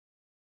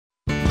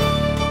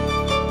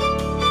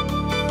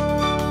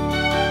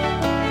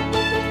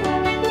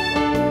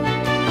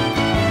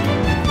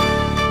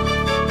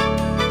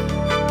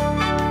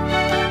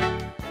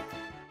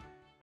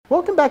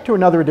back to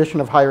another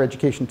edition of Higher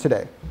Education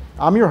Today.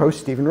 I'm your host,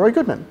 Steven Roy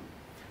Goodman.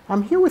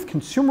 I'm here with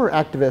consumer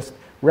activist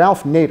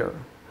Ralph Nader,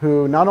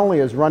 who not only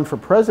has run for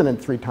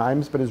president 3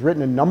 times, but has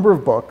written a number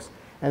of books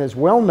and is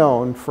well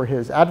known for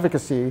his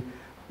advocacy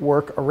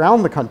work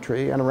around the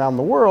country and around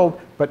the world.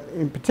 But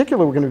in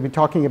particular, we're going to be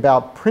talking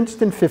about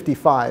Princeton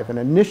 55, an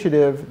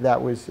initiative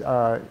that was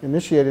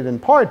initiated in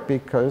part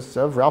because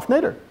of Ralph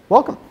Nader.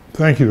 Welcome.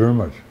 Thank you very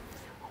much.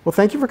 Well,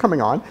 thank you for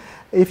coming on.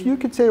 If you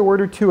could say a word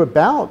or two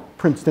about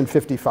Princeton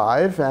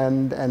 55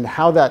 and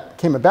how that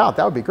came about,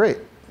 that would be great.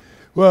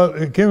 Well,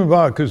 it came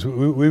about because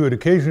we would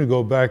occasionally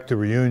go back to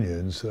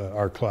reunions,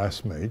 our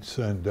classmates,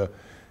 and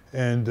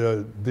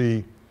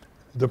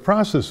the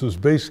process was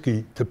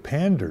basically to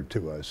pander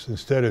to us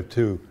instead of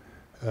to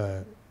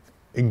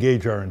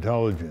engage our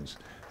intelligence.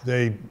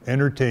 They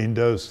entertained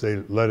us. They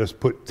let us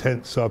put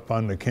tents up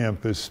on the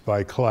campus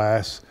by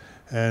class,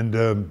 and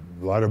a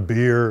lot of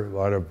beer, a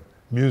lot of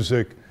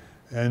music,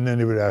 and then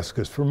they would ask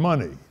us for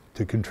money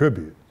to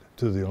contribute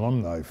to the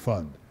alumni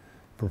fund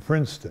for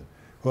Princeton.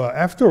 Well,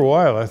 after a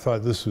while, I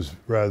thought this was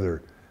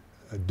rather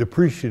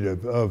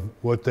depreciative of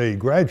what they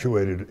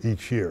graduated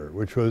each year,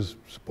 which was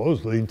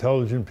supposedly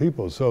intelligent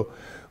people. So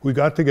we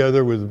got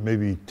together with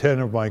maybe 10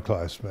 of my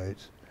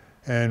classmates,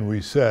 and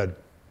we said,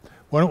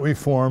 why don't we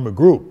form a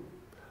group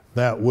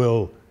that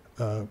will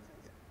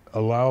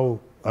allow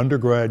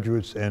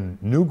undergraduates and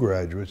new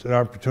graduates an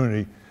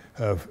opportunity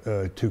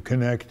to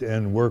connect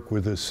and work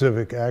with a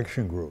civic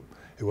action group.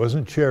 It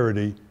wasn't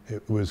charity,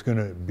 it was going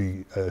to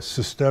be a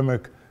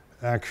systemic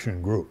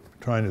action group,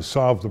 trying to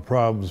solve the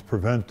problems,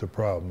 prevent the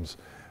problems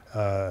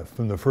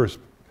from the first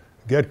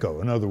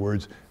get-go. In other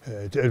words,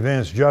 to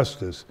advance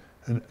justice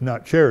and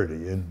not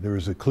charity. And there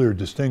is a clear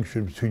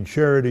distinction between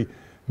charity,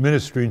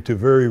 ministering to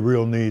very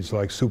real needs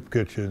like soup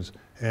kitchens,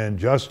 and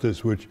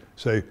justice, which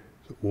say,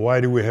 why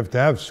do we have to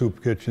have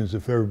soup kitchens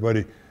if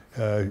everybody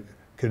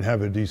can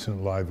have a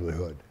decent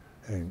livelihood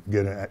and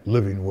get a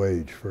living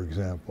wage, for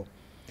example?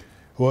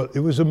 Well, it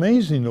was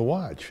amazing to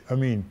watch. I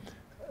mean,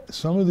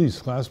 some of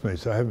these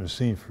classmates I haven't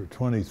seen for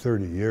 20,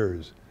 30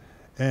 years,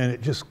 and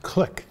it just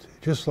clicked,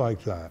 just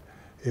like that.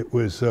 It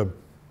was a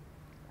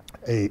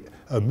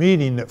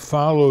meeting that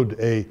followed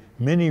a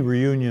mini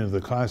reunion of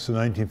the class of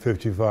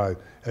 1955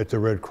 at the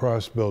Red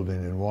Cross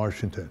building in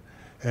Washington.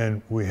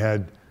 And we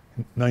had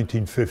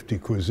 1950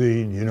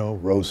 cuisine, you know,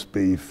 roast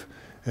beef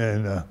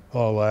and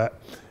all that.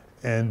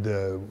 And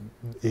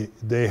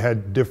they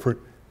had different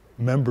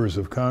members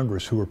of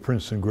Congress who were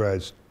Princeton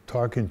grads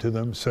talking to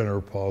them, Senator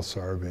Paul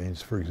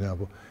Sarbanes, for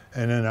example.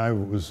 And then I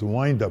was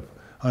wind up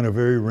on a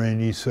very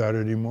rainy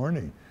Saturday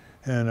morning.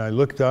 And I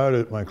looked out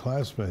at my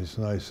classmates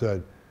and I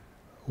said,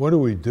 what are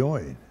we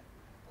doing?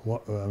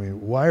 I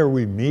mean, why are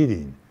we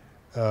meeting?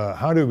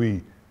 How do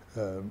we,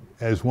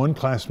 as one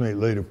classmate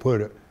later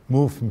put it,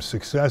 move from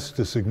success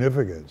to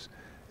significance?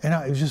 And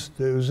it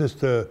was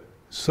just a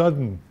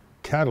sudden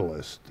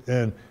catalyst.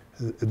 And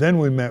then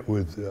we met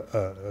with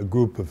a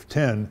group of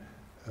 10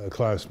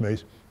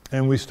 classmates,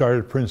 and we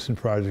started Princeton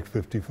Project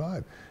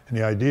 55. And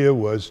the idea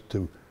was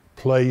to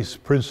place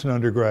Princeton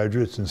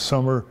undergraduates in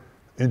summer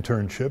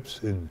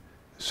internships in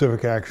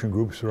civic action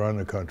groups around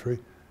the country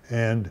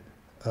and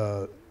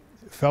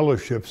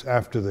fellowships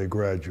after they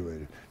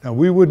graduated. Now,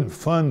 we wouldn't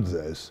fund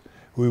this.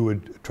 We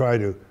would try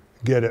to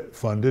get it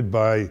funded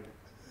by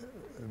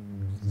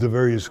the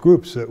various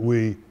groups that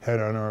we had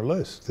on our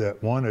list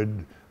that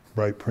wanted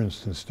bright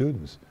Princeton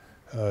students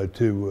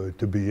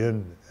to be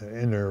in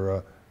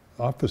their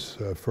office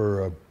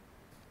for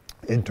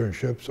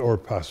internships or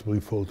possibly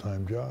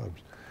full-time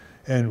jobs.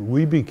 And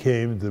we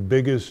became the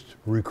biggest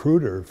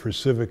recruiter for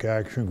civic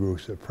action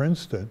groups at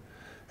Princeton.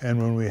 And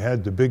when we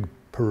had the big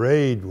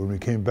parade, when we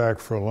came back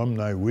for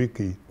Alumni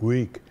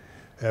Week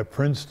at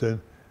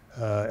Princeton,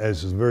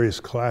 as the various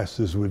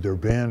classes with their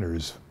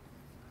banners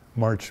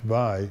marched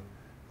by,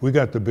 we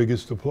got the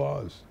biggest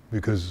applause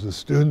because the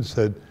students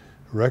had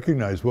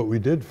recognized what we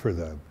did for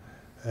them.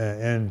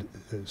 And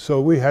so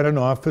we had an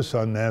office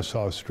on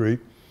Nassau Street.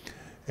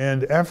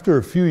 And after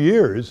a few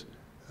years,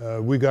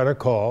 we got a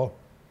call,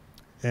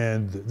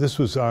 and this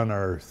was on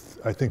our,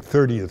 I think,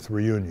 30th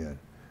reunion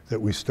that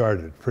we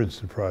started,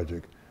 Princeton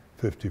Project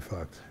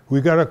 55.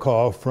 We got a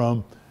call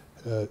from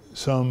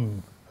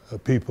some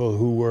people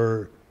who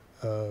were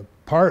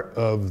part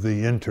of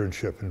the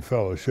internship and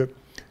fellowship.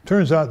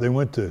 Turns out they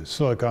went to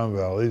Silicon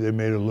Valley, they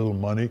made a little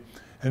money,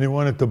 and they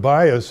wanted to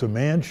buy us a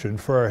mansion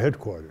for our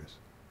headquarters.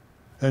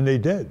 And they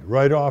did,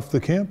 right off the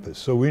campus.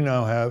 So we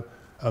now have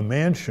a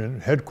mansion,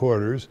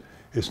 headquarters.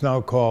 It's now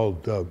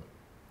called,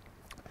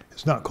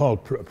 it's not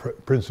called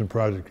Princeton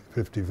Project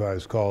 55,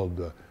 it's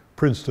called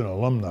Princeton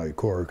Alumni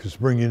Corps, because it's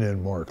bringing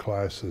in more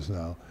classes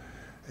now.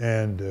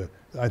 And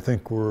I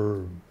think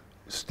we're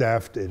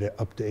staffed at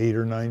up to 8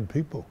 or 9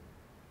 people.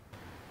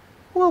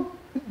 Well,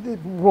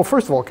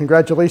 first of all,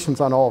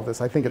 congratulations on all of this.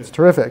 I think it's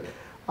terrific.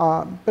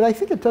 But I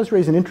think it does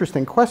raise an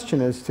interesting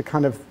question as to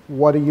kind of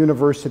what a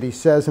university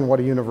says and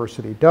what a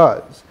university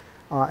does.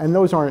 And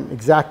those aren't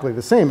exactly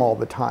the same all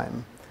the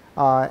time.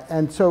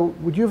 And so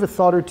would you have a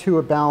thought or two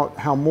about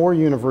how more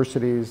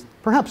universities,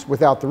 perhaps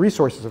without the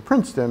resources of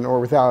Princeton or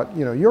without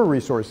your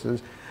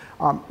resources,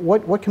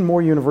 what can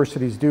more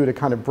universities do to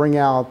kind of bring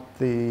out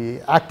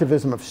the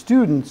activism of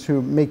students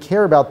who may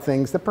care about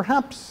things that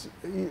perhaps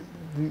the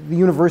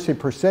university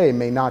per se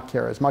may not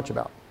care as much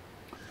about?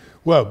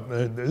 Well,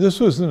 this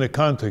was in the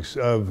context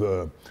of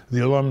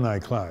the alumni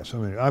class. I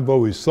mean, I've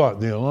always thought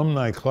the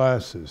alumni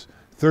classes,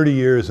 30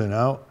 years and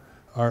out,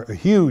 are a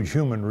huge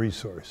human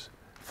resource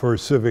for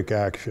civic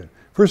action.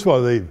 First of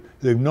all,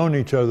 they've known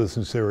each other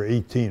since they were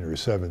 18 or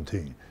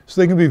 17.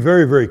 So they can be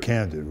very, very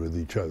candid with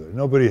each other.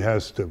 Nobody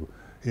has to,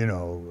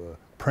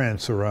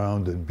 prance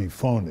around and be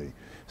phony.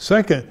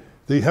 Second,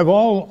 they have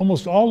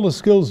almost all the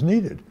skills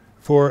needed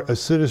for a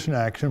citizen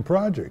action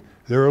project.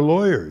 There are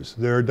lawyers,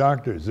 there are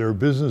doctors, there are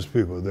business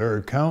people, there are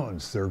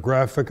accountants, there are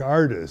graphic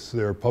artists,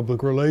 there are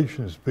public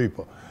relations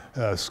people,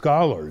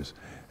 scholars.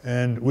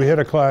 And we had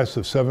a class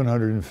of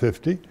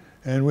 750,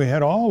 and we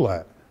had all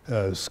that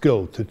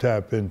skill to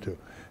tap into.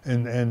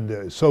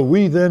 And so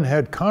we then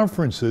had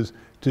conferences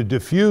to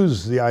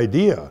diffuse the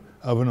idea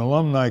of an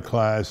alumni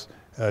class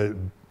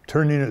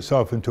turning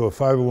itself into a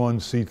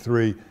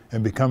 501c3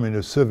 and becoming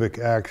a civic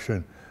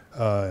action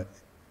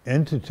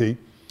entity.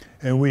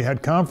 And we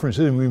had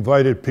conferences, and we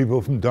invited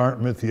people from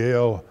Dartmouth,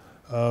 Yale,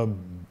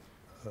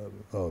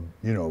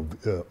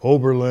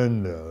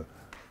 Oberlin,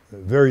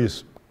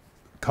 various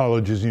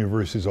colleges and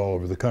universities all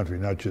over the country,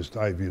 not just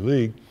Ivy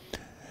League.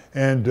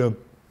 And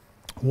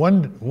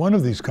one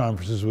of these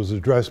conferences was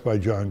addressed by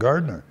John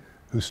Gardner,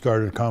 who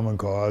started Common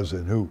Cause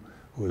and who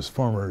was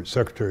former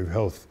Secretary of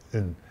Health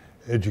and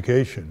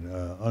Education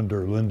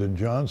under Lyndon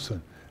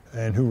Johnson,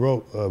 and who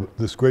wrote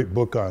this great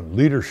book on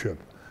leadership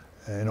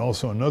and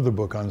also another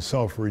book on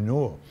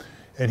self-renewal.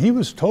 And he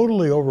was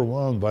totally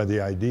overwhelmed by the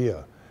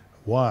idea.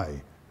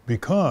 Why?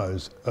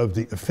 Because of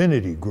the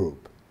affinity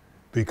group,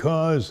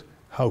 because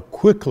how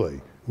quickly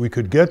we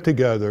could get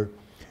together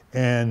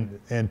and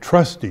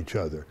trust each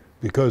other,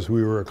 because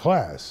we were a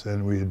class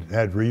and we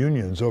had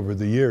reunions over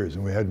the years,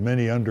 and we had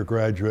many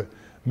undergraduate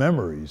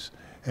memories,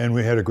 and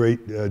we had a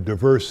great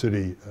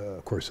diversity.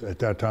 Of course, at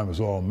that time it was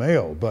all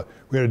male, but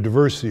we had a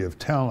diversity of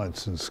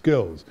talents and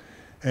skills.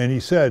 And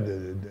he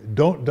said,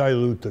 don't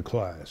dilute the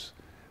class.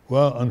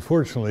 Well,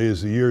 unfortunately,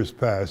 as the years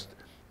passed,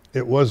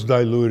 it was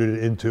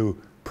diluted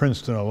into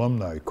Princeton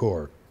Alumni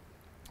Corps.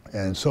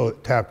 And so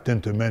it tapped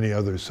into many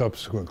other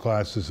subsequent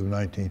classes of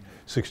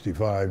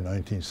 1965,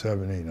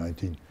 1970,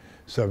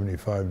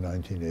 1975,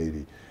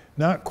 1980.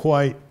 Not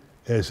quite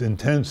as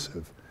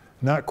intensive,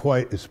 not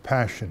quite as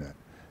passionate.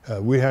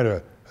 We had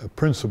a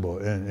principle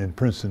in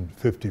Princeton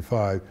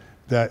 55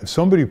 that if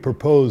somebody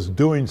proposed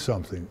doing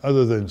something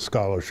other than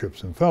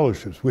scholarships and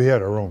fellowships, we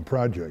had our own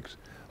projects.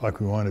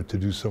 Like we wanted to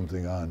do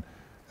something on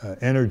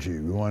energy,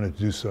 we wanted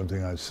to do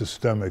something on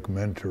systemic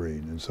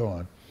mentoring and so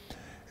on.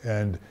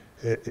 And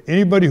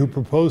anybody who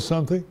proposed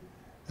something,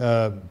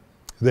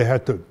 they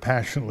had to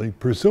passionately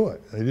pursue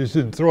it. They just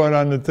didn't throw it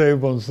on the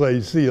table and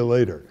say, see you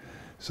later.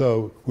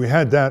 So we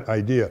had that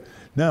idea.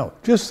 Now,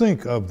 just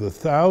think of the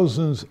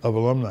thousands of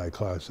alumni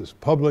classes,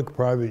 public,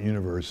 private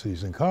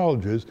universities and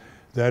colleges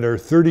that are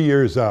 30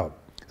 years out.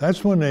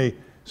 That's when they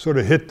sort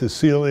of hit the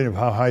ceiling of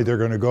how high they're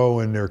going to go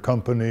in their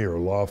company or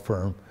law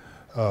firm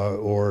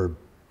or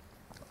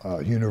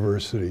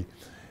university.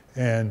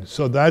 And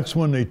so that's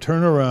when they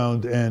turn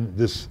around and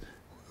this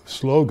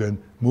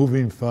slogan,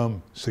 moving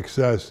from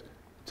success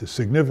to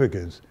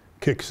significance,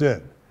 kicks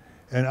in.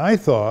 And I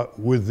thought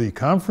with the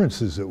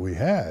conferences that we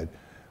had,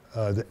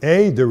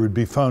 there would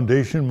be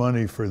foundation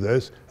money for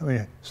this. I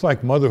mean, it's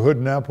like motherhood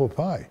and apple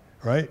pie,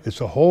 right?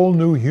 It's a whole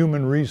new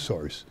human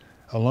resource,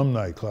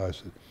 alumni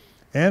classes.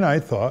 And I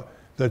thought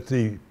that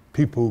the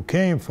people who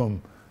came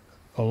from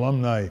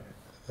alumni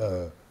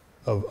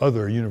of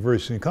other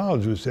universities and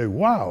colleges would say,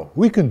 wow,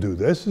 we can do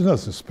this. There's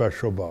nothing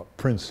special about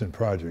Princeton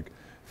Project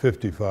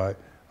 55.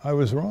 I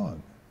was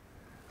wrong.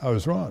 I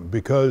was wrong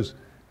because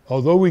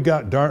although we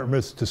got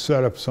Dartmouth to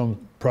set up some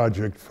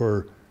project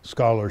for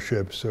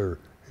scholarships or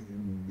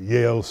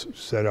Yale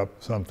set up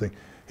something,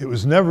 it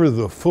was never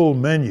the full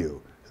menu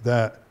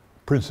that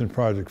Princeton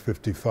Project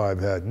 55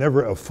 had,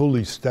 never a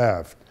fully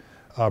staffed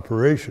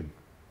operation.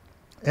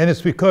 And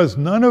it's because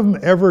none of them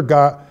ever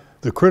got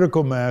the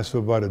critical mass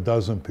of about a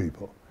dozen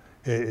people.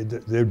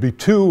 There'd be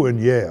 2 in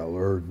Yale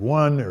or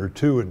 1 or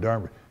 2 in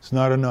Dartmouth. It's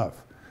not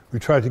enough. We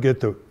tried to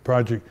get the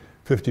Project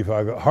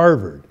 55 at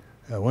Harvard.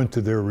 I went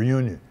to their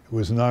reunion. It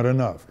was not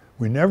enough.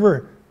 We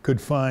never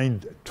could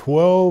find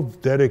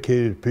 12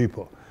 dedicated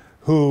people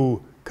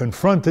who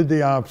confronted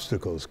the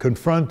obstacles,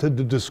 confronted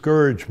the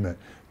discouragement,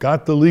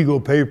 got the legal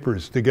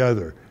papers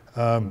together,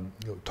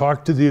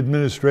 talked to the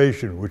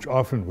administration, which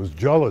often was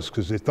jealous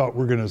because they thought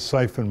we're going to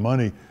siphon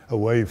money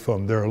away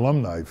from their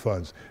alumni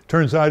funds.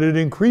 Turns out it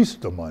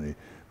increased the money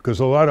because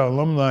a lot of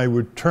alumni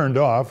were turned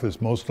off,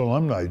 as most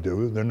alumni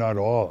do. They're not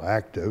all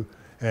active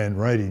and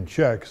writing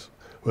checks.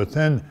 But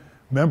then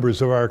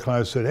members of our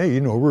class said, hey,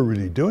 we're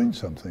really doing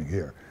something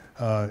here.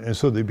 And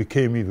so they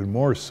became even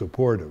more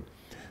supportive.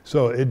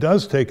 So it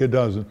does take a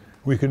dozen.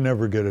 We can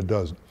never get a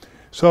dozen.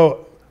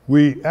 So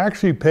we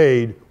actually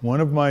paid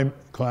one of my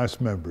class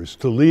members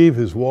to leave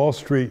his Wall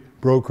Street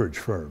brokerage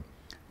firm,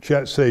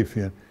 Chet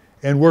Safian,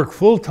 and work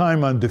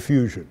full-time on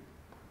diffusion.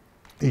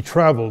 He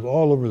traveled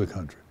all over the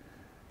country.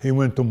 He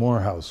went to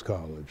Morehouse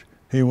College.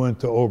 He went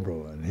to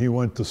Oberlin. He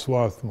went to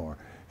Swarthmore.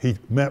 He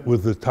met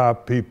with the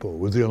top people,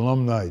 with the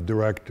alumni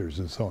directors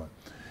and so on.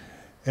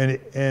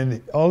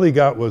 And all he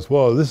got was,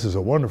 well, this is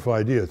a wonderful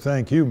idea.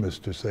 Thank you,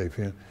 Mr.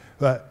 Safian.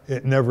 But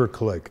it never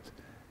clicked.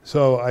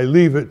 So I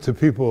leave it to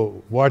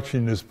people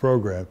watching this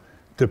program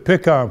to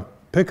pick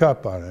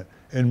up on it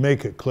and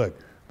make it click,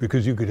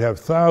 because you could have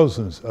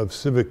thousands of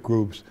civic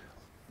groups.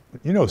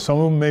 You know, some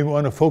of them may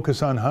want to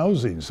focus on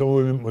housing. Some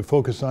of them would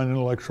focus on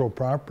intellectual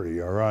property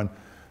or on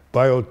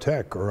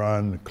biotech or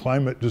on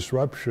climate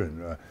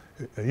disruption.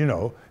 You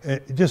know,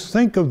 and just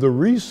think of the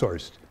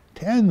resource,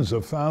 tens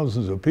of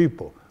thousands of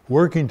people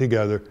working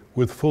together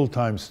with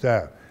full-time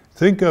staff.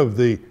 Think of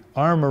the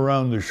arm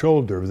around the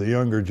shoulder of the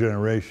younger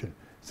generation.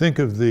 Think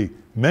of the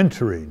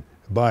mentoring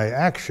by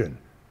action,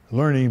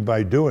 learning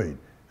by doing,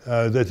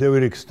 that they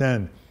would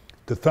extend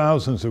to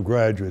thousands of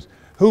graduates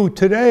who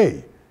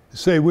today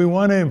say, we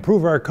want to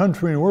improve our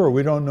country and world,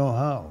 we don't know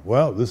how.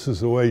 Well, this is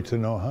the way to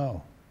know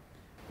how.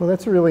 Well,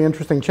 that's a really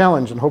interesting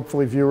challenge, and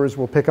hopefully viewers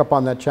will pick up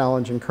on that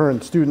challenge, and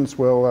current students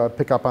will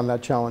pick up on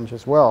that challenge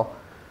as well.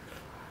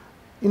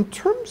 In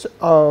terms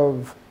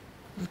of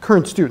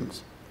current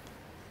students,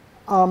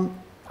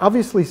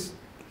 obviously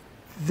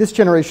this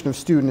generation of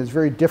student is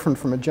very different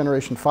from a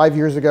generation 5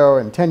 years ago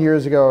and 10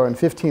 years ago and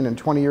 15 and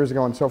 20 years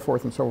ago and so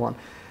forth and so on.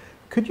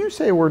 Could you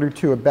say a word or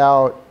two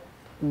about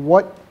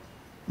what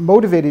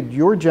motivated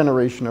your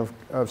generation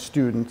of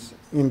students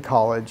in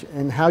college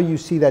and how you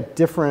see that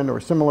different or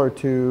similar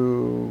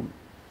to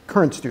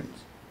current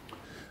students?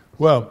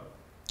 Well,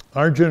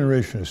 our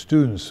generation of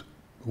students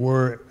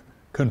were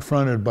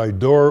confronted by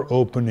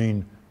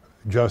door-opening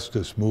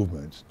justice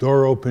movements,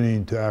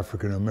 door-opening to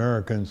African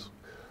Americans,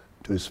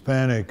 to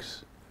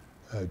Hispanics,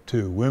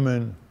 to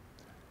women.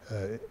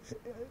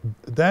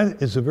 That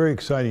is a very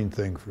exciting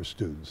thing for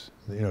students,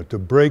 you know, to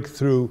break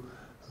through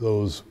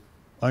those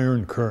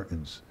iron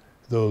curtains,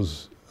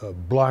 those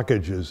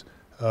blockages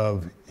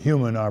of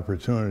human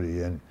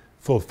opportunity and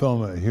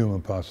fulfillment of human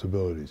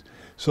possibilities.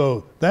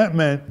 So that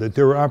meant that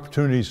there were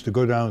opportunities to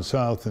go down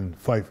south and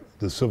fight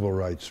the civil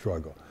rights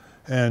struggle.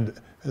 And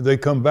they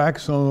come back,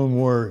 some of them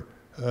were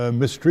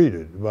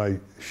mistreated by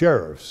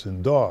sheriffs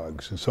and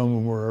dogs, and some of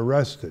them were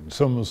arrested. And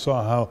some of them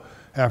saw how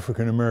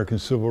African American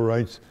civil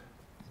rights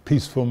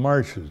peaceful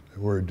marches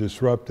were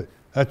disrupted.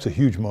 That's a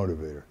huge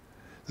motivator.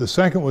 The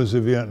second was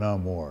the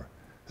Vietnam War.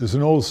 There's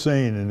an old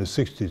saying in the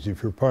 60s,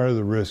 if you're part of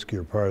the risk,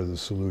 you're part of the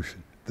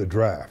solution, the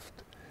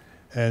draft.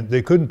 And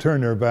they couldn't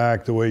turn their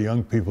back the way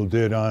young people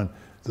did on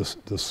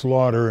the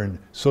slaughter and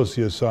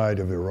sociocide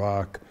of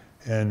Iraq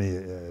and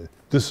the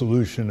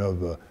dissolution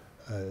of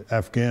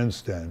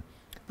Afghanistan,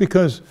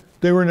 because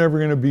they were never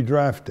going to be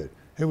drafted.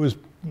 It was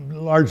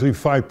largely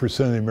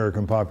 5% of the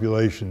American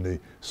population, the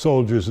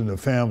soldiers and the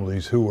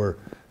families who were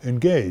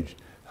engaged.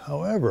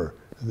 However,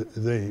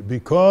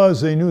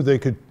 because they knew they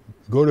could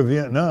go to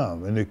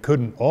Vietnam and they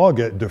couldn't all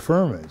get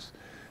deferments,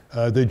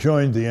 they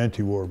joined the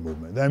anti-war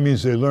movement. That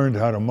means they learned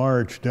how to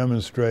march,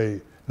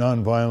 demonstrate,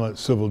 nonviolent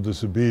civil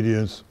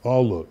disobedience,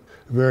 all the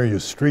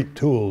various street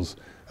tools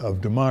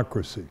of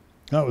democracy.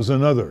 That was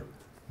another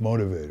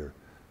motivator.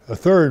 A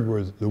third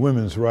was the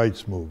women's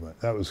rights movement.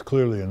 That was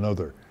clearly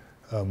another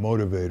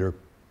motivator.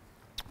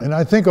 And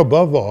I think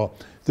above all,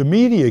 the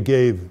media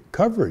gave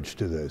coverage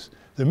to this.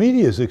 The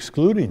media is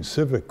excluding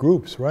civic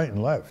groups right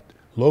and left,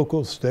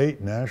 local,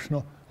 state,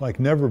 national, like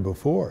never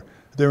before.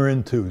 They're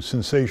into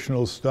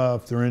sensational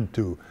stuff. They're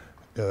into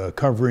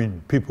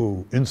covering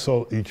people who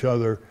insult each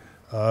other.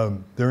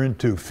 They're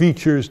into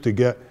features to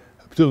get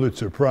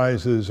Pulitzer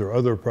Prizes or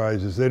other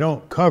prizes. They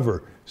don't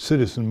cover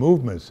citizen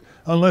movements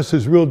unless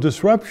there's real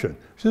disruption,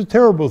 which is a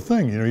terrible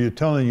thing. You know, you're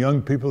telling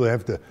young people they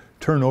have to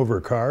turn over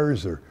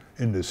cars or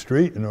in the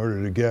street in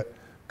order to get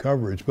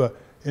coverage. But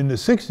in the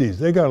 60s,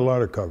 they got a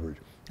lot of coverage.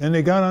 And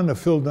they got on the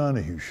Phil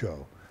Donahue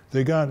show.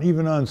 They got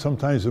even on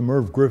sometimes the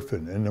Merv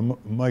Griffin and the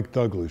Mike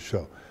Douglas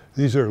show.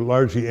 These are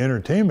largely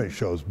entertainment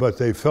shows, but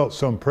they felt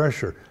some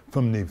pressure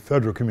from the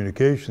Federal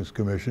Communications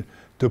Commission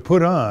to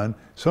put on,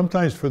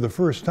 sometimes for the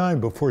first time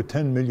before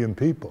 10 million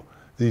people,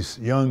 these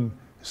young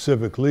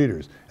civic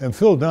leaders. And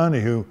Phil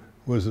Donahue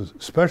was a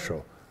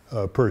special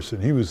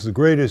person. He was the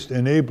greatest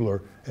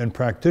enabler and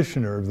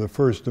practitioner of the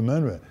First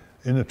Amendment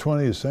in the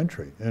 20th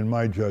century, in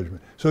my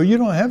judgment. So you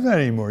don't have that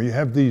anymore. You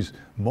have these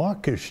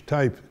mawkish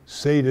type,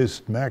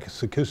 sadist,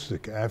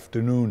 masochistic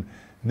afternoon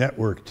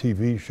network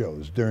TV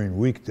shows during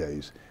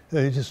weekdays.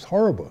 They're just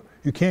horrible.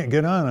 You can't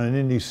get on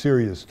any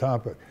serious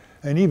topic.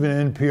 And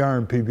even NPR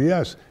and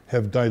PBS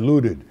have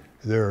diluted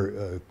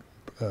their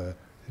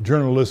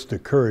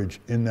journalistic courage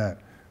in that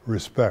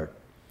respect.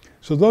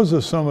 So those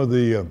are some of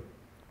the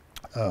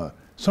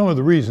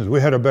reasons.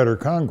 We had a better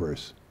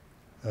Congress.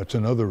 That's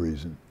another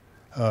reason.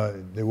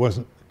 There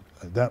wasn't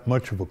that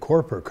much of a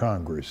corporate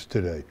Congress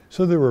today.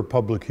 So there were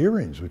public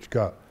hearings which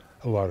got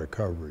a lot of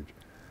coverage.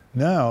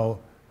 Now,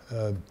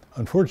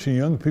 unfortunately,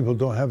 young people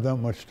don't have that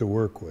much to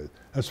work with.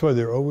 That's why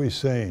they're always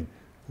saying,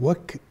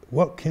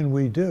 what can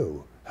we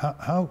do?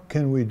 How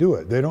can we do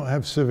it? They don't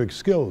have civic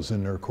skills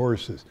in their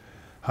courses.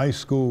 High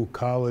school,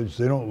 college,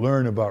 they don't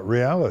learn about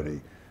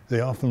reality. They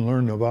often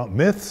learn about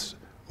myths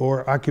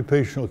or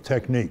occupational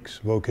techniques,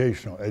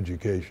 vocational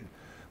education.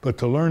 But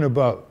to learn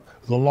about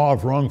the law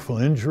of wrongful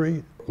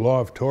injury, law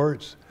of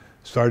torts,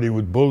 starting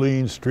with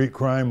bullying, street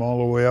crime, all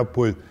the way up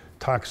with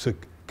toxic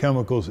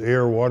chemicals,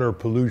 air, water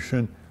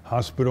pollution,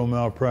 hospital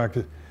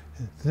malpractice.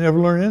 They never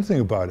learn anything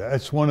about it.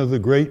 That's one of the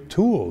great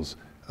tools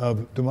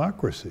of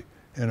democracy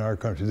in our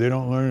country. They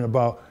don't learn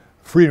about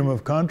freedom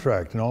of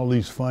contract and all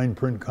these fine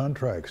print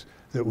contracts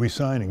that we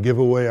sign and give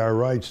away our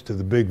rights to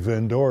the big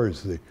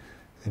vendors, the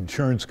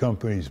insurance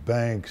companies,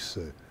 banks,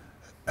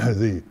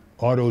 the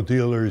auto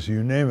dealers,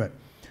 you name it.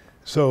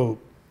 So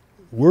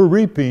we're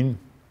reaping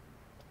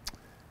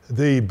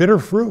the bitter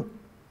fruit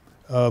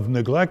of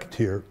neglect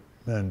here,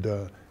 and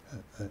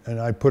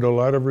I put a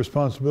lot of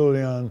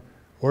responsibility on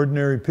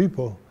ordinary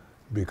people,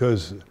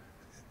 because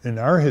in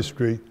our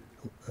history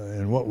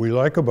and what we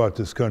like about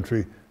this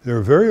country, there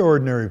are very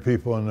ordinary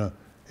people in the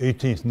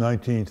 18th,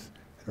 19th,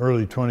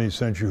 early 20th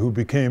century who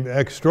became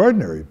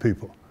extraordinary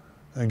people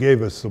and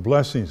gave us the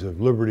blessings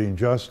of liberty and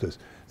justice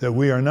that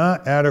we are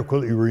not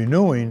adequately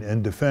renewing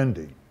and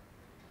defending.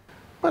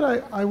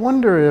 But I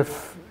wonder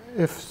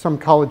if some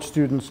college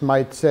students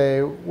might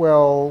say,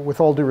 well,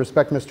 with all due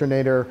respect, Mr.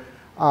 Nader,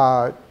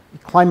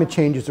 climate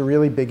change is a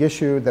really big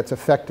issue that's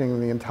affecting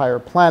the entire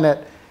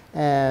planet,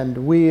 and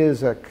we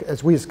as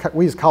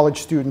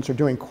college students are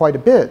doing quite a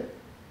bit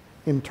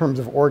in terms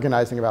of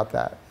organizing about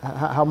that.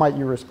 How might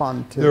you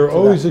respond to that? There are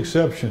always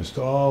exceptions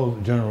to all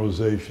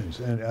generalizations,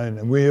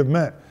 and we have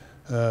met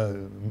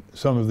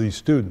some of these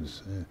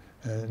students,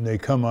 and they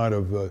come out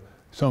of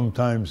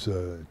sometimes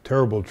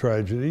terrible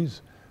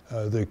tragedies.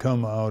 They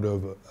come out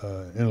of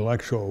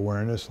intellectual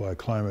awareness, like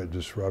climate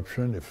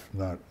disruption, if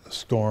not a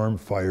storm,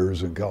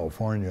 fires in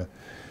California.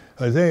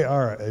 They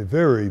are a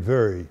very,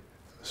 very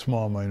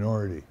small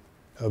minority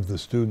of the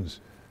students.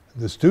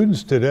 The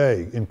students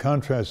today, in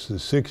contrast to the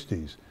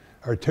 60s,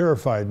 are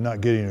terrified not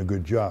getting a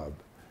good job.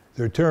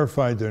 They're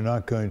terrified they're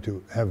not going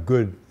to have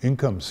good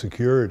income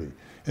security.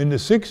 In the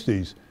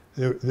 60s,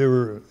 they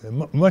were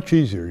much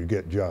easier to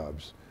get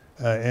jobs.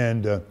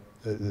 And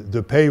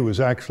the pay was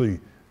actually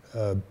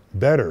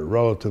better,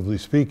 relatively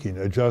speaking,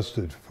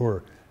 adjusted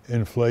for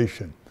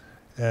inflation.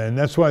 And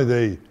that's why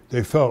they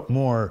felt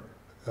more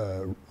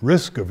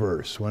risk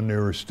averse when they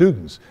were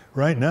students.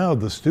 Right now,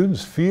 the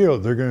students feel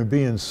they're going to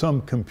be in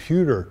some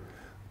computer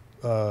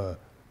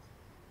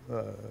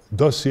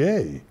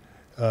dossier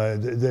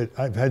that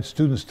I've had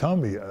students tell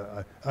me,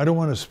 I don't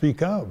want to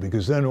speak out,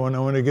 because then when I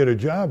want to get a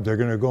job, they're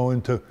going to go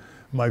into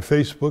my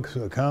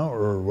Facebook account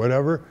or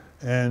whatever,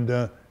 and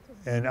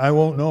I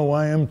won't know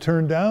why I'm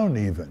turned down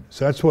even.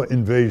 So that's what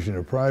invasion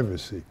of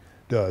privacy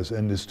does.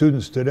 And the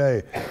students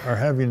today are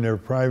having their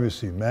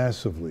privacy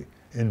massively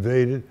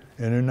invaded,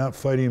 and they're not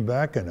fighting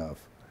back enough.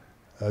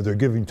 They're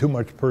giving too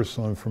much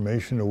personal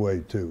information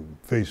away to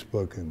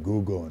Facebook and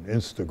Google and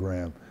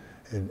Instagram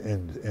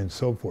and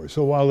so forth.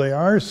 So while there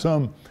are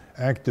some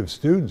active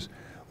students,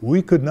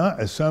 we could not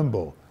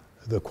assemble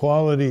the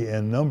quality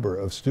and number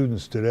of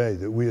students today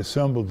that we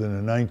assembled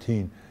in the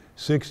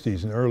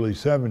 1960s and early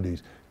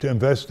 70s to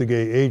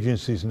investigate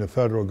agencies in the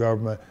federal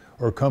government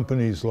or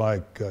companies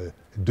like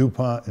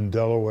DuPont in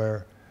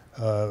Delaware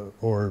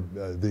or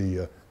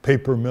the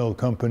paper mill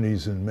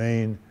companies in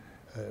Maine.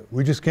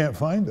 We just can't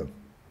find them.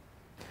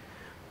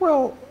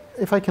 Well,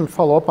 if I can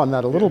follow up on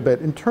that a little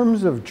bit, in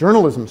terms of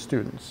journalism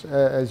students,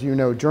 as you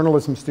know,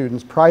 journalism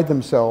students pride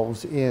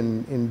themselves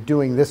in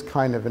doing this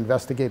kind of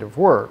investigative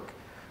work,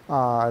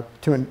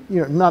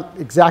 not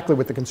exactly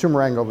with the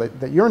consumer angle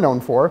that you're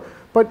known for,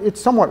 but it's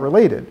somewhat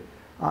related.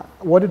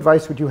 What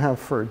advice would you have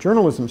for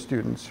journalism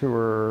students who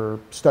are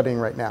studying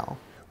right now?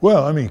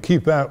 Well, I mean,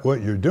 keep at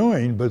what you're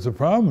doing, but the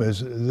problem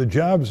is the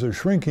jobs are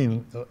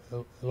shrinking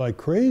like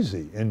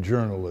crazy in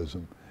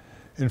journalism.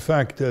 In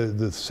fact,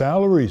 the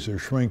salaries are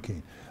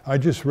shrinking. I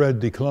just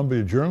read the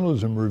Columbia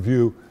Journalism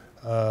Review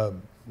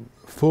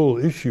full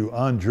issue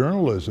on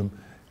journalism,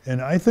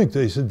 and I think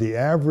they said the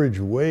average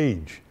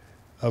wage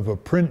of a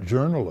print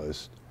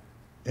journalist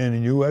in the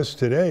U.S.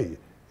 today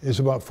is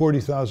about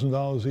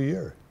 $40,000 a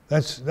year.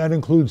 That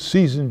includes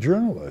seasoned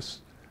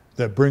journalists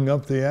that bring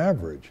up the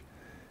average.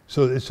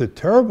 So it's a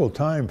terrible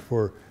time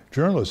for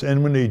journalists.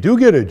 And when they do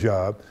get a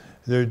job,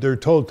 they're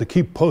told to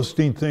keep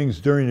posting things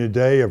during the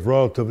day of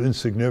relative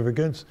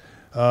insignificance,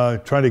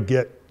 try to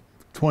get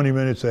 20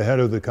 minutes ahead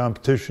of the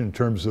competition in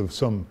terms of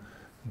some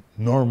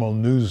normal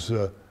news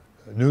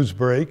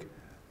break.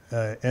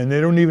 And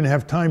they don't even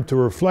have time to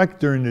reflect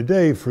during the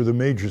day for the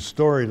major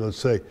story, let's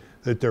say,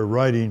 that they're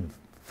writing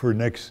for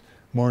next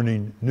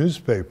morning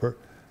newspaper.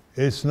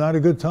 It's not a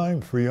good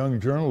time for young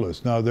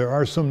journalists. Now, there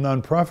are some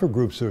nonprofit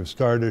groups that have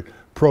started,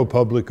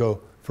 ProPublico,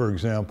 for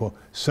example,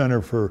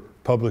 Center for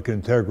Public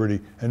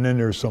Integrity, and then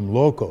there's some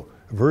local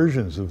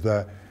versions of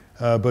that.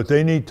 But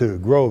they need to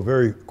grow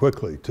very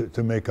quickly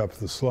to make up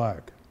the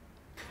slack.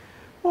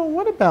 Well,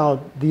 what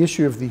about the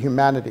issue of the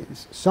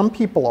humanities? Some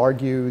people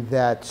argue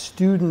that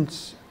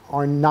students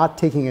are not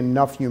taking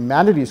enough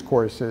humanities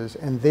courses,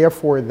 and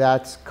therefore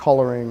that's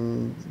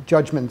coloring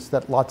judgments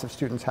that lots of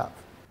students have.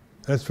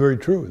 That's very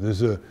true.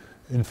 There's an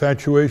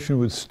infatuation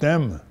with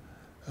STEM,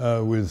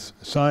 with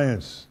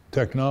science,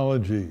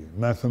 technology,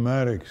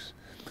 mathematics,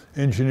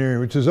 engineering,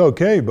 which is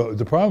okay, but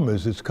the problem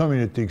is it's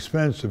coming at the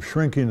expense of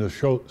shrinking the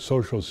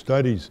social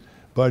studies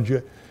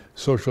budget.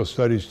 Social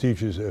studies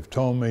teachers have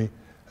told me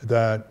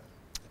that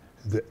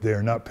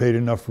they're not paid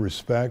enough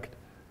respect,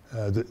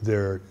 that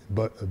their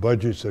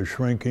budgets are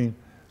shrinking.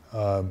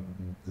 The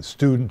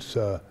students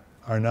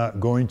are not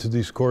going to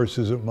these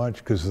courses as much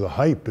because the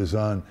hype is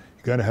on,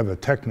 you got to have a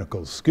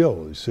technical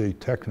skill, you see,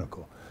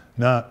 technical,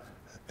 not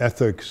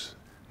ethics,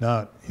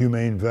 not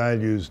humane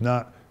values,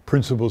 not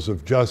principles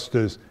of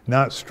justice,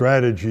 not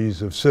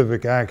strategies of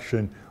civic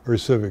action or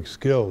civic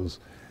skills.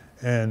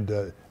 And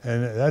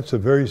that's a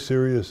very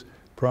serious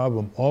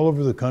problem all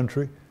over the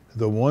country.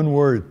 The one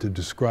word to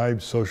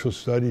describe social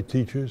study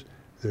teachers,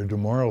 they're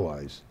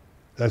demoralized.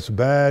 That's a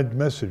bad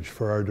message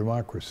for our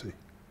democracy.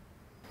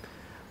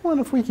 Well,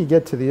 and if we could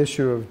get to the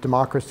issue of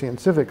democracy and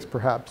civics,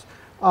 perhaps,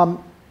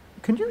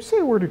 could you say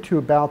a word or two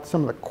about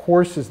some of the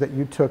courses that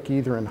you took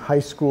either in high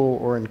school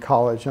or in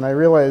college? And I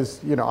realize,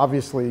 you know,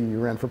 obviously you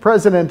ran for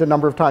president a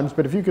number of times,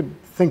 but if you could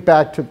think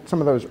back to some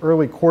of those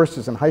early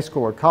courses in high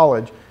school or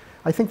college,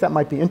 I think that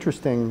might be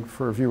interesting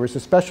for viewers,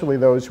 especially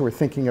those who are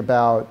thinking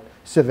about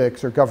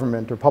civics or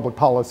government or public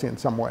policy in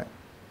some way.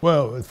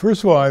 Well,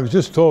 first of all, I was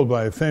just told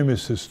by a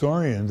famous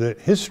historian that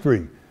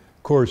history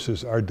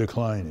courses are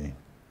declining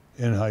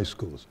in high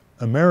schools.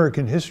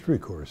 American history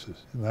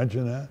courses,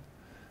 imagine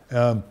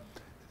that.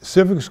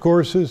 Civics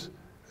courses,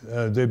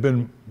 they've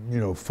been, you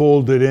know,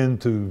 folded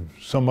into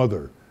some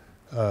other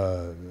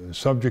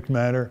subject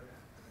matter.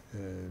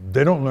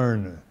 They don't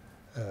learn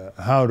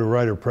how to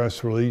write a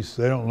press release.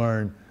 They don't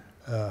learn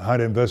how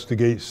to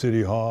investigate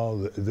City Hall.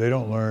 They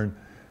don't learn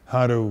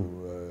how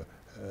to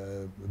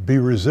be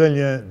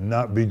resilient,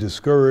 not be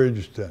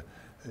discouraged.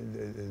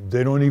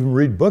 They don't even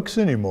read books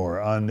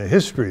anymore on the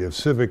history of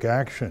civic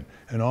action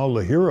and all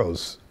the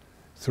heroes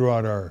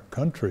throughout our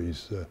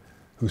countries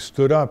who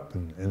stood up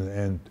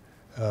and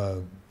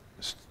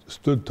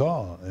stood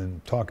tall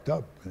and talked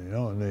up, you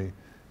know, and they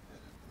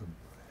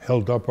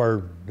held up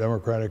our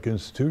democratic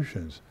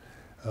institutions.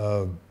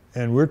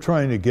 And we're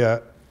trying to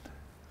get,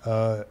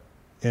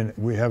 and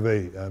we have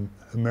a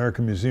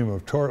American Museum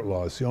of Tort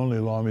Law. It's the only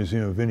law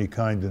museum of any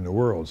kind in the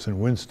world. It's in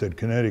Winsted,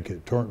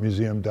 Connecticut,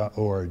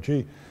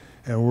 tortmuseum.org.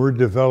 And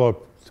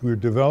we're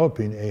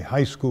developing a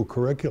high school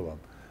curriculum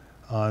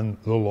on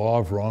the law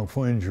of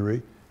wrongful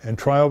injury and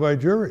trial by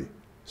jury.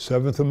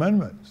 Seventh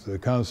Amendment to the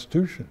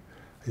Constitution.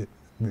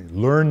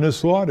 Learn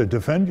this law to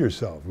defend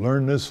yourself.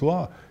 Learn this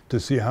law to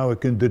see how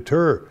it can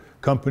deter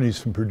companies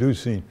from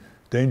producing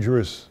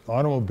dangerous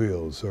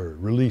automobiles or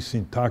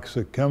releasing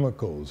toxic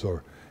chemicals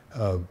or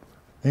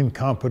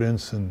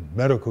incompetence in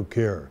medical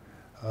care.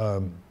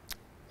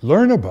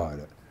 Learn about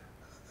it.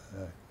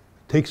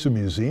 Take some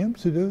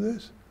museums to do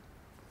this.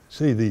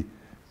 See,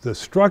 the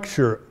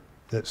structure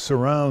that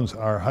surrounds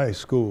our high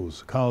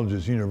schools,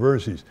 colleges,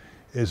 universities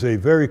is a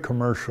very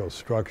commercial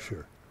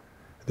structure.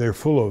 They're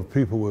full of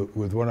people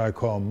with what I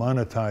call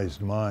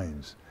monetized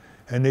minds.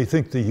 And they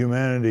think the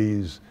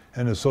humanities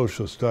and the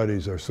social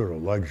studies are sort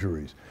of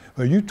luxuries.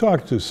 But you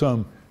talk to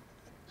some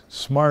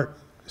smart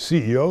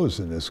CEOs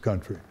in this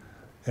country,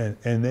 and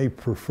they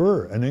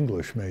prefer an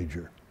English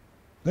major.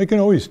 They can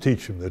always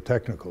teach them the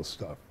technical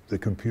stuff, the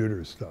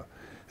computer stuff.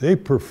 They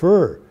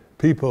prefer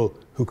people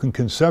who can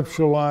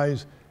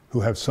conceptualize,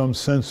 who have some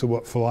sense of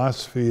what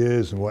philosophy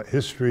is and what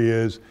history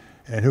is,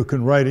 and who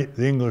can write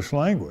the English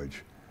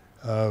language.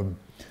 And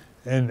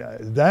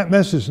that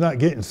message is not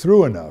getting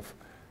through enough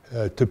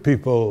to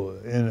people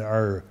in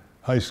our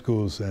high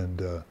schools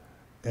and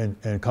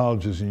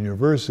colleges and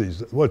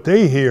universities. What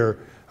they hear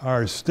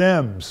are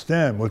STEM.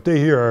 What they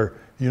hear are,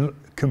 you know,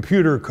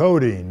 computer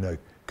coding,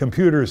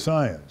 computer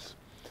science.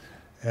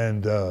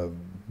 And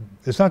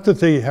it's not that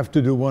they have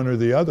to do one or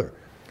the other.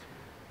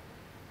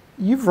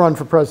 You've run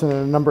for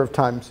president a number of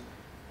times.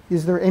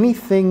 Is there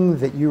anything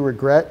that you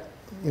regret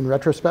in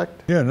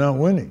retrospect? Yeah, not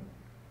winning.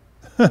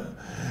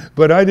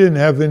 But I didn't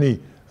have any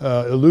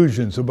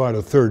illusions about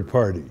a third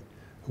party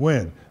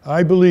win.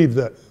 I believe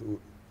that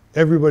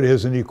everybody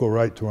has an equal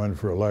right to run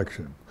for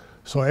election.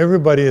 So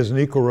everybody has an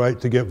equal right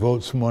to get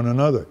votes from one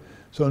another.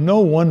 So no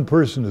one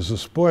person is a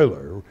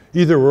spoiler.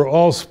 Either we're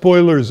all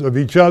spoilers of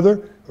each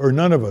other or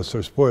none of us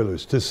are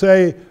spoilers. To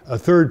say a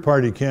third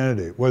party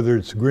candidate, whether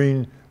it's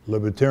Green,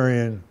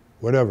 Libertarian,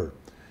 whatever,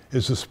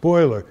 is a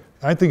spoiler,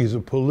 I think is a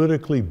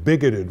politically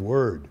bigoted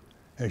word.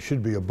 It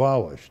should be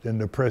abolished. And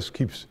the press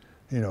keeps,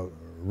 you know,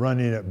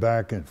 running it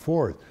back and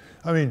forth.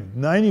 I mean,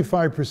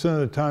 95% of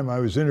the time I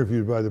was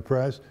interviewed by the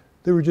press,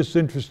 they were just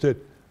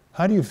interested,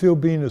 how do you feel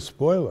being a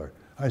spoiler?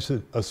 I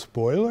said, a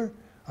spoiler?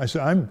 I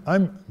said,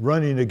 I'm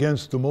running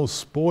against the most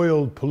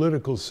spoiled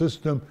political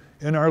system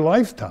in our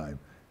lifetime.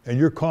 And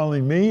you're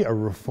calling me a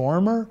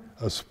reformer,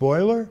 a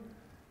spoiler?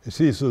 You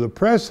see, so the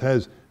press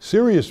has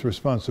serious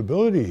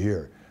responsibility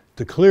here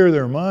to clear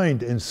their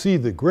mind and see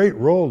the great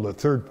role that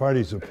third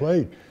parties have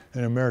played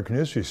in American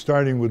history,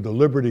 starting with the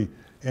Liberty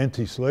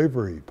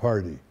Anti-Slavery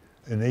Party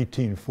in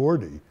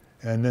 1840,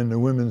 and then the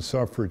Women's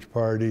Suffrage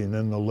Party, and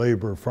then the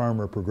Labor,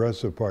 Farmer,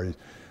 Progressive parties.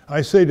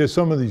 I say to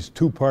some of these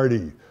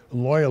two-party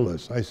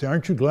loyalists, I say,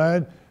 aren't you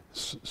glad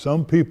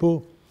some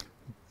people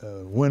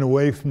went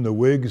away from the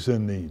Whigs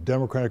and the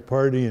Democratic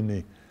Party in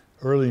the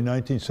early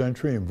 19th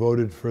century and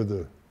voted for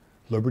the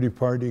Liberty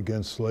Party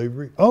against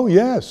slavery? Oh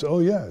yes, oh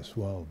yes.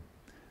 Well,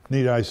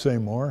 need I say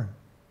more?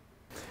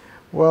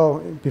 Well,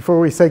 before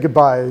we say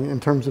goodbye, in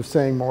terms of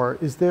saying more,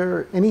 is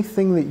there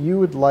anything that you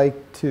would like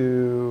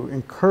to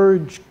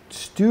encourage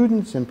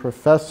students and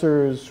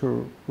professors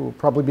who will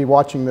probably be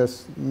watching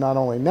this not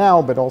only now,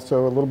 but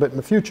also a little bit in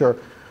the future?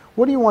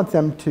 What do you want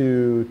them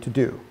to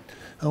do?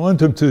 I want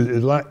them to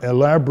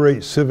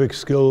elaborate civic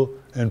skill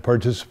and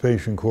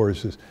participation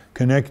courses,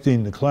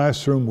 connecting the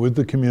classroom with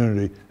the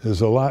community. There's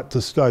a lot to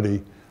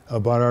study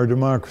about our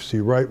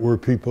democracy right where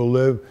people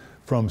live,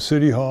 from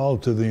City Hall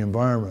to the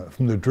environment,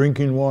 from the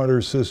drinking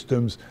water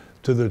systems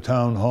to the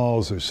town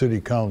halls or city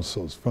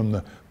councils, from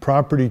the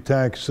property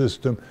tax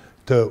system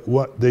to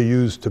what they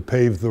use to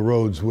pave the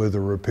roads with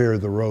or repair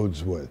the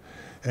roads with.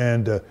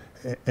 And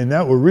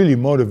that will really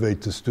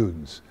motivate the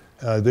students.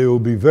 They will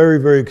be very,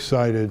 very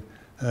excited.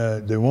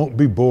 They won't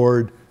be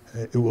bored.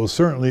 It will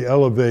certainly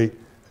elevate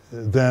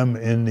them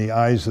in the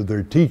eyes of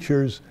their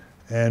teachers,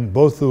 and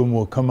both of them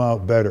will come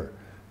out better.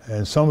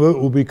 And some of it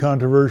will be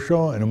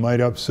controversial, and it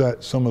might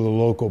upset some of the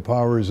local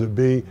powers that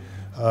be,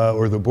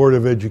 or the Board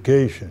of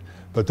Education.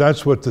 But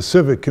that's what the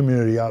civic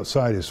community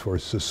outside is for,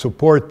 is to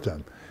support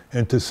them,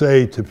 and to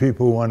say to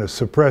people who want to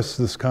suppress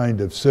this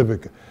kind of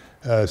civic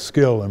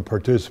skill and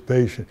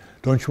participation,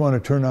 don't you want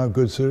to turn out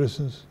good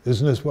citizens?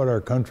 Isn't this what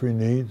our country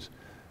needs?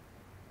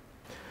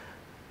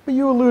 Well,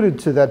 you alluded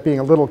to that being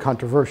a little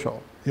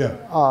controversial.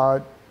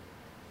 Yeah.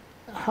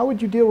 How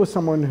would you deal with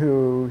someone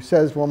who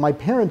says, well, my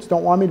parents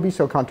don't want me to be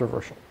so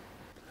controversial?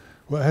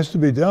 Well, it has to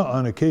be dealt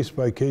on a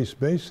case-by-case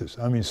basis.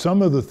 I mean,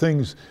 some of the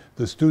things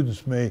the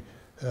students may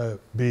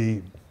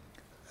be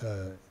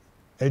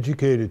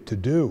educated to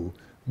do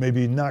may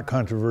be not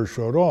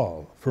controversial at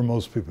all for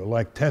most people,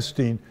 like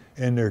testing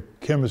in their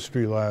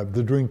chemistry lab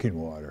the drinking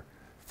water,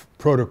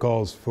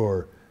 protocols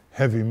for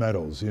heavy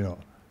metals, you know,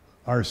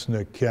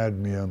 arsenic,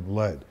 cadmium,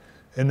 lead.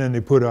 And then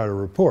they put out a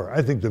report.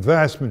 I think the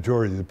vast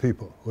majority of the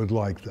people would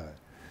like that.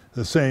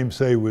 The same,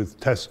 say,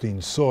 with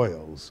testing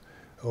soils,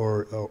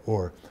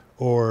 or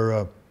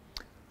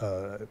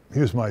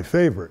here's my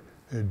favorite,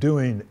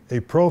 doing a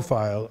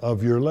profile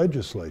of your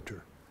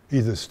legislator,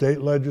 either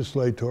state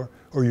legislator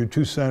or your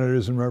two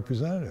senators and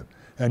representative.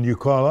 And you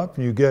call up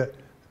and you get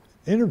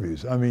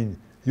interviews. I mean,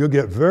 you'll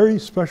get very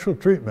special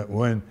treatment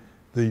when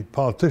the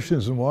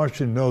politicians in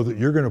Washington know that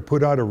you're going to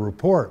put out a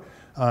report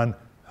on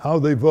how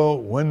they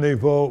vote, when they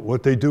vote,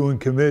 what they do in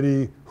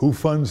committee, who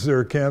funds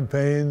their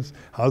campaigns,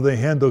 how they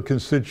handle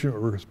constituent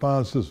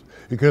responses.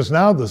 Because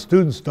now the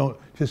students don't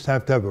just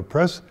have to have a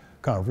press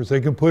conference,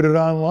 they can put it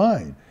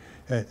online.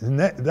 And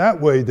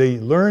that way they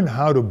learn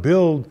how to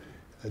build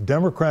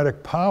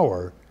democratic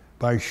power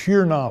by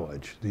sheer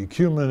knowledge, the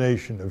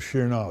accumulation of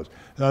sheer knowledge.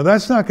 Now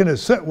that's not going to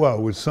sit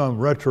well with some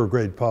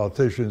retrograde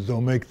politicians. They'll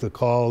make the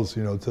calls,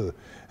 you know, to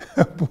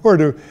the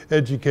Board of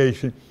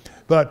Education.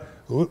 But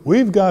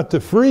we've got to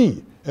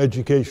free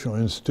educational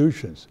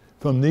institutions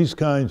from these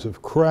kinds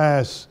of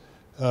crass,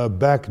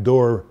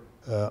 backdoor,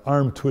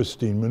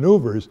 arm-twisting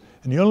maneuvers.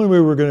 And the only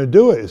way we're going to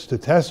do it is to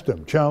test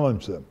them,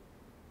 challenge them.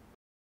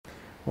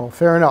 Well,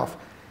 fair enough.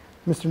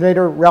 Mr.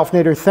 Nader, Ralph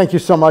Nader, thank you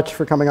so much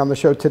for coming on the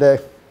show today.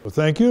 Well,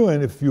 thank you.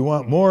 And if you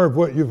want more of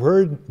what you've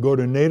heard, go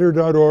to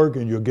nader.org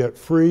and you'll get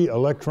free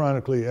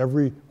electronically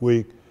every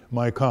week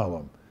my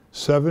column,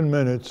 7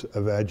 Minutes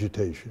of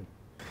Agitation.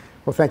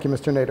 Well, thank you,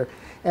 Mr. Nader.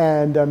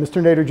 And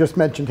Mr. Nader just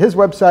mentioned his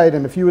website,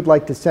 and if you would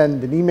like to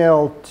send an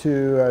email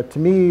to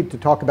me to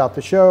talk about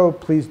the show,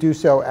 please do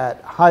so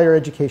at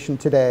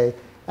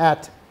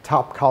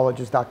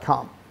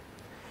highereducationtoday@topcolleges.com.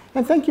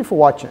 And thank you for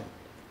watching.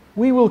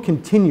 We will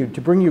continue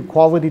to bring you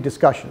quality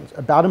discussions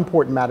about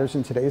important matters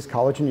in today's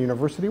college and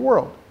university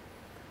world.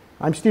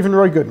 I'm Steven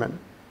Roy Goodman,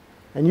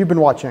 and you've been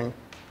watching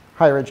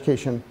Higher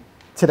Education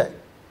Today.